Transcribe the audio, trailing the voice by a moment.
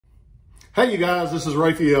Hey you guys, this is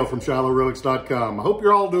Rafael from Relics.com. I hope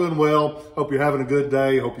you're all doing well. Hope you're having a good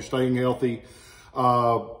day. Hope you're staying healthy.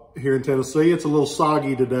 Here in Tennessee, it's a little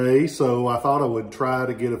soggy today, so I thought I would try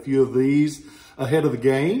to get a few of these ahead of the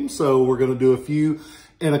game. So we're going to do a few,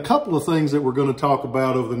 and a couple of things that we're going to talk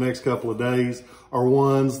about over the next couple of days are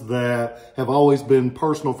ones that have always been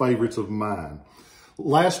personal favorites of mine.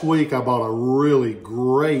 Last week, I bought a really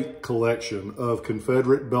great collection of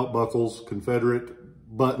Confederate belt buckles, Confederate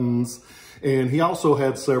buttons, and he also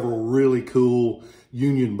had several really cool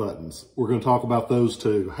Union buttons. We're going to talk about those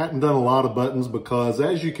too. Hadn't done a lot of buttons because,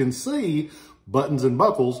 as you can see, buttons and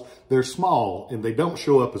buckles, they're small and they don't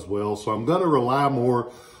show up as well. So I'm going to rely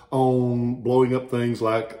more on blowing up things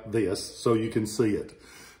like this so you can see it.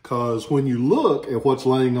 Because when you look at what's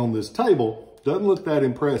laying on this table, it doesn't look that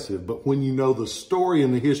impressive. But when you know the story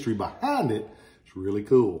and the history behind it, it's really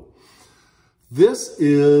cool. This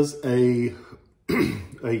is a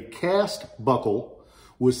cast buckle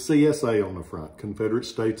with C.S.A. on the front, Confederate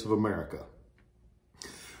States of America.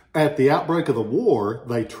 At the outbreak of the war,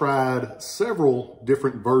 they tried several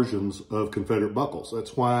different versions of Confederate buckles.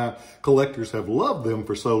 That's why collectors have loved them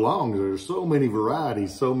for so long. There's so many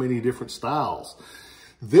varieties, so many different styles.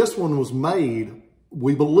 This one was made,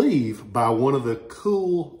 we believe, by one of the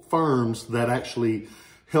cool firms that actually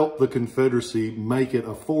helped the Confederacy make it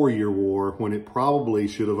a 4-year war when it probably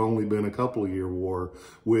should have only been a couple-year war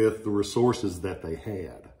with the resources that they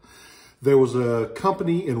had. There was a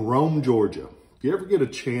company in Rome, Georgia. If you ever get a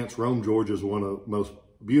chance, Rome, Georgia is one of the most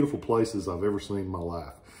beautiful places I've ever seen in my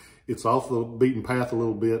life. It's off the beaten path a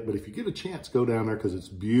little bit, but if you get a chance, go down there because it's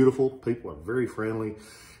beautiful. People are very friendly.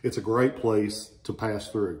 It's a great place to pass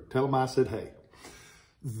through. Tell them I said, hey.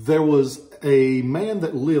 There was a man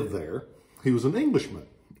that lived there. He was an Englishman.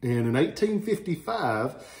 And in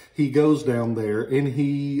 1855, he goes down there and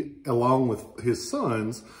he, along with his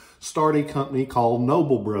sons, start a company called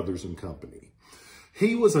Noble Brothers and Company.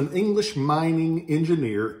 He was an English mining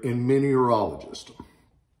engineer and mineralogist.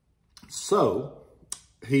 So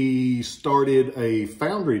he started a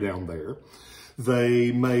foundry down there.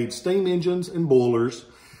 They made steam engines and boilers.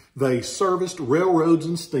 They serviced railroads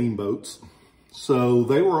and steamboats. So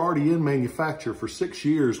they were already in manufacture for 6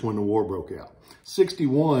 years when the war broke out.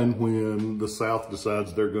 61 when the South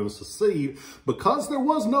decides they're going to secede because there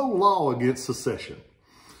was no law against secession.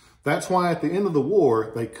 That's why at the end of the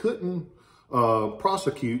war, they couldn't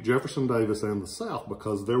prosecute Jefferson Davis and the South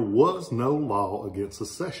because there was no law against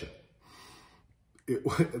secession.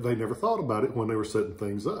 They never thought about it when they were setting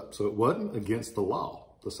things up. So it wasn't against the law.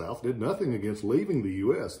 The South did nothing against leaving the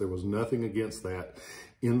U.S. There was nothing against that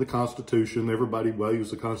in the Constitution. Everybody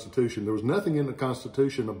values the Constitution. There was nothing in the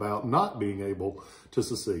Constitution about not being able to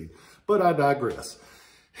secede. But I digress.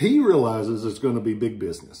 He realizes it's going to be big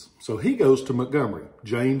business. So he goes to Montgomery.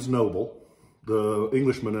 James Noble, the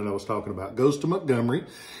Englishman that I was talking about, goes to Montgomery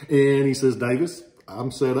and he says, Davis,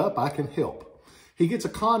 I'm set up. I can help. He gets a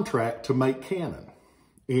contract to make cannon.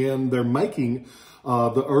 And they're making,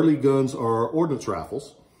 the early guns are ordnance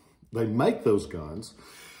rifles. They make those guns.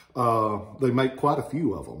 They make quite a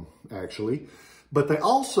few of them, actually. But they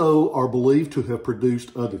also are believed to have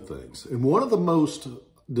produced other things. And one of the most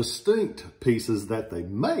distinct pieces that they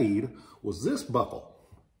made was this buckle.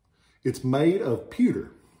 It's made of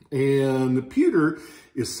pewter. And the pewter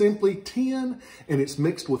is simply tin, and it's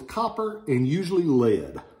mixed with copper and usually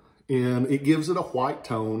lead. And it gives it a white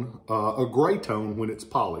tone, a gray tone when it's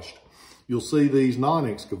polished. You'll see these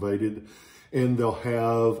non-excavated and they'll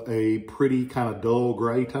have a pretty kind of dull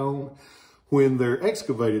gray tone. When they're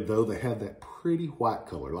excavated though, they have that pretty white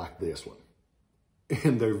color like this one.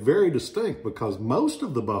 And they're very distinct because most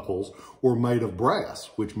of the buckles were made of brass,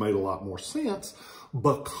 which made a lot more sense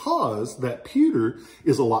because that pewter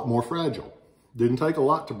is a lot more fragile. Didn't take a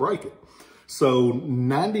lot to break it. So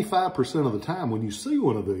 95% of the time when you see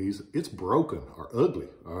one of these, it's broken or ugly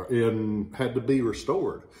and had to be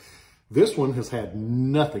restored. This one has had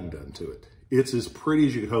nothing done to it. It's as pretty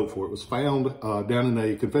as you could hope for. It was found down in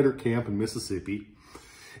a Confederate camp in Mississippi.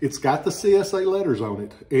 It's got the C.S.A. letters on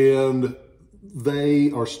it, and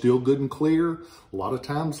they are still good and clear. A lot of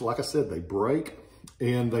times, like I said, they break,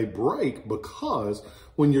 and they break because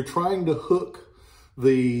when you're trying to hook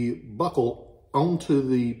the buckle onto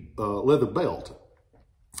the leather belt,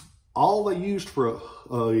 all they used for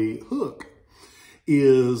a hook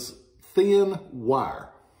is thin wire,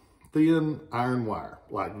 thin iron wire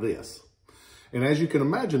like this. And as you can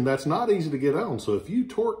imagine, that's not easy to get on. So if you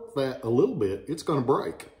torque that a little bit, it's going to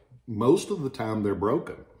break. Most of the time they're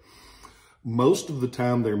broken. Most of the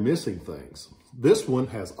time they're missing things. This one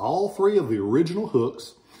has all three of the original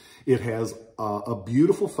hooks. It has a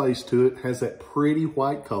beautiful face to it, has that pretty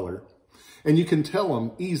white color. And you can tell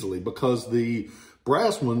them easily because the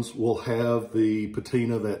brass ones will have the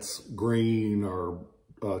patina that's green or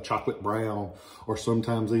chocolate brown, or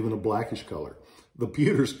sometimes even a blackish color. The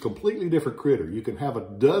pewter's a completely different critter. You can have a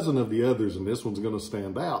dozen of the others and this one's going to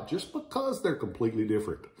stand out just because they're completely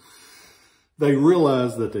different. They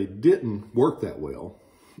realized that they didn't work that well,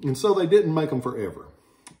 and so they didn't make them forever.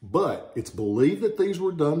 But it's believed that these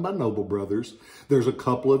were done by Noble Brothers. There's a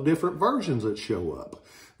couple of different versions that show up.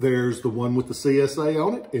 There's the one with the C.S.A.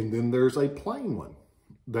 on it, and then there's a plain one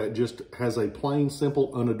that just has a plain,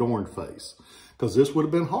 simple, unadorned face. Because this would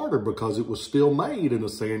have been harder because it was still made in a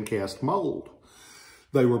sand-cast mold.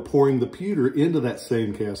 They were pouring the pewter into that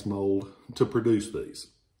sand-cast mold to produce these.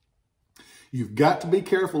 You've got to be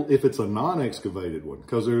careful if it's a non-excavated one,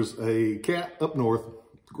 because there's a cat up north,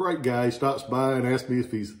 great guy, he stops by and asks me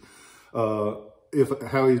if he's, how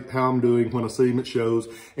I'm doing when I see him at shows.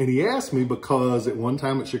 And he asked me because at one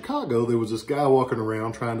time at Chicago, there was this guy walking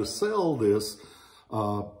around trying to sell this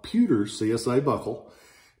pewter C.S.A. buckle,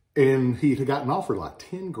 and he had gotten offered like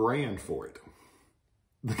 10 grand for it.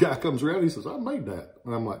 The guy comes around, he says, I made that.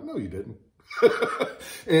 And I'm like, no, you didn't.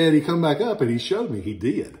 And he come back up and he showed me he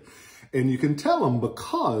did. And you can tell him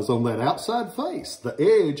because on that outside face, the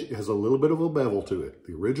edge has a little bit of a bevel to it.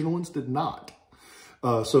 The original ones did not.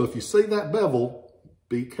 So if you see that bevel,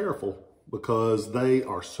 be careful because they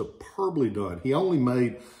are superbly done. He only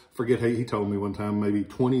made, forget, he told me one time, maybe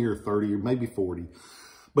 20 or 30 or maybe 40,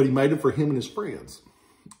 but he made them for him and his friends.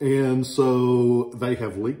 And so they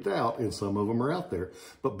have leaked out and some of them are out there,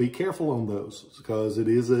 but be careful on those because it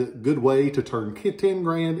is a good way to turn 10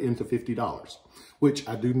 grand into $50, which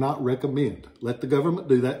I do not recommend. Let the government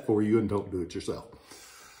do that for you and don't do it yourself.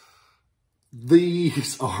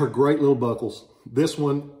 These are great little buckles. This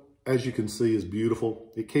one, as you can see, is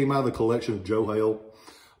beautiful. It came out of the collection of Joe Hale.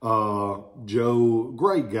 Joe,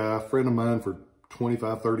 great guy, friend of mine for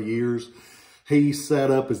 25, 30 years. He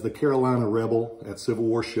sat up as the Carolina Rebel at Civil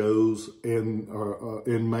War shows and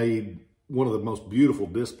made one of the most beautiful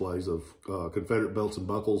displays of Confederate belts and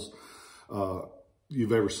buckles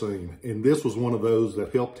you've ever seen. And this was one of those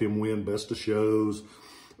that helped him win Best of Shows,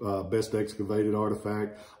 Best Excavated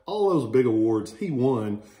Artifact, all those big awards he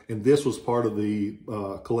won. And this was part of the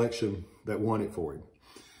collection that won it for him.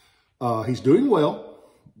 He's doing well.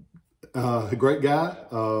 A great guy.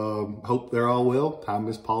 Hope they're all well. Hi,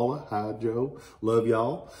 Miss Paula. Hi, Joe. Love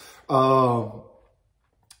y'all.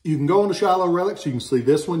 You can go on to Shiloh Relics. You can see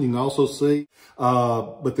this one. You can also see,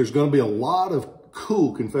 but there's going to be a lot of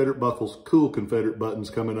cool Confederate buckles, cool Confederate buttons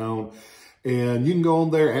coming on. And you can go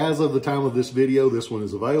on there. As of the time of this video, this one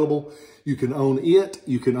is available. You can own it.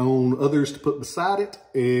 You can own others to put beside it.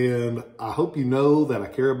 And I hope you know that I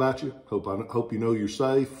care about you. Hope you know you're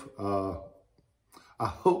safe. I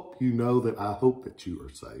hope you know that I hope that you are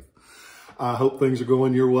safe. I hope things are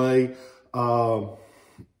going your way. I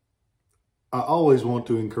always want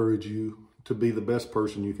to encourage you to be the best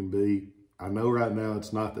person you can be. I know right now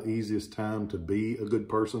it's not the easiest time to be a good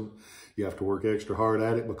person. You have to work extra hard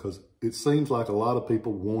at it because it seems like a lot of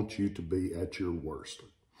people want you to be at your worst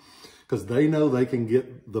because they know they can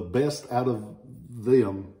get the best out of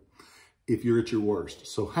them if you're at your worst.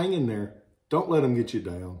 So hang in there. Don't let them get you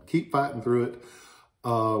down. Keep fighting through it.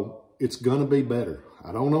 It's going to be better.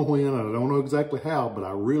 I don't know when, and I don't know exactly how, but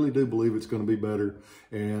I really do believe it's going to be better.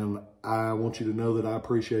 And I want you to know that I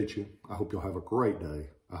appreciate you. I hope you'll have a great day.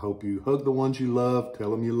 I hope you hug the ones you love, tell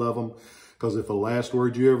them you love them, because if the last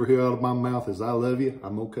word you ever hear out of my mouth is I love you,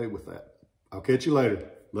 I'm okay with that. I'll catch you later.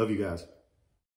 Love you guys.